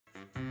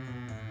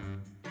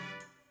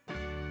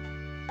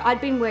I'd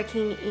been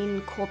working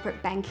in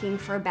corporate banking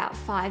for about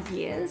 5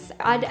 years.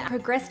 I'd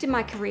progressed in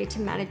my career to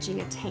managing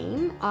a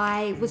team.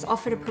 I was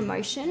offered a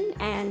promotion,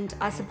 and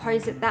I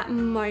suppose at that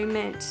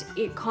moment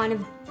it kind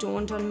of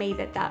dawned on me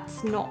that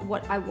that's not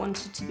what I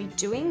wanted to be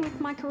doing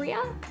with my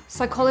career.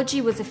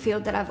 Psychology was a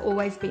field that I've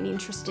always been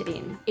interested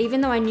in.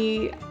 Even though I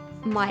knew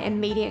my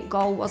immediate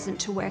goal wasn't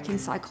to work in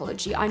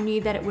psychology, I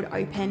knew that it would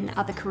open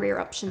other career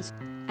options,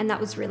 and that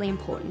was really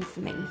important for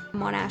me.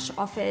 Monash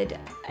offered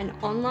an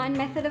online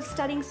method of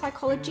studying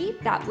psychology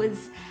that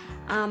was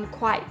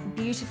quite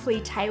beautifully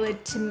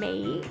tailored to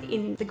me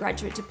in the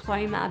graduate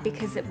diploma,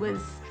 because it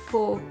was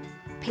for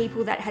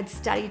people that had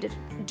studied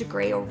a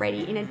degree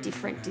already in a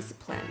different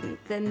discipline.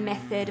 The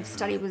method of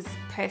study was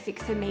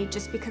perfect for me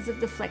just because of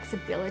the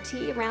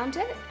flexibility around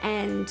it,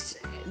 and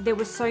there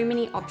were so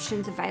many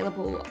options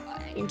available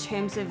in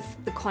terms of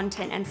the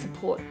content and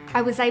support.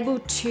 I was able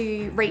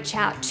to reach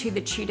out to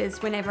the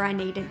tutors whenever I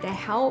needed their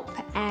help,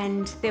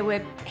 and there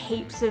were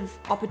heaps of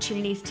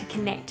opportunities to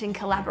connect and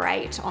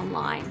collaborate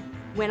online.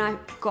 When I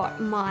got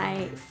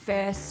my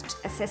first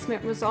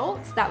assessment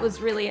results, that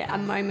was really a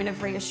moment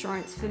of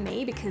reassurance for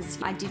me,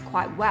 because I did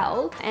quite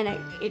well, and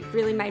it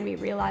really made me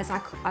realise I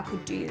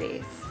could do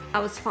this. I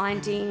was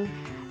finding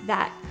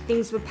that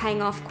things were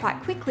paying off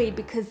quite quickly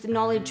because the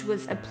knowledge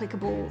was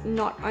applicable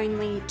not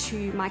only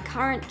to my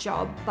current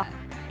job, but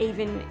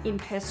even in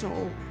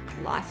personal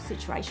life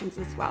situations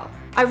as well.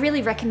 I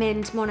really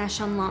recommend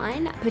Monash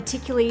Online,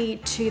 particularly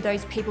to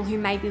those people who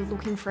may be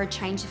looking for a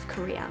change of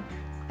career.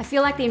 I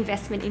feel like the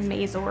investment in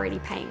me is already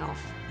paying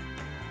off.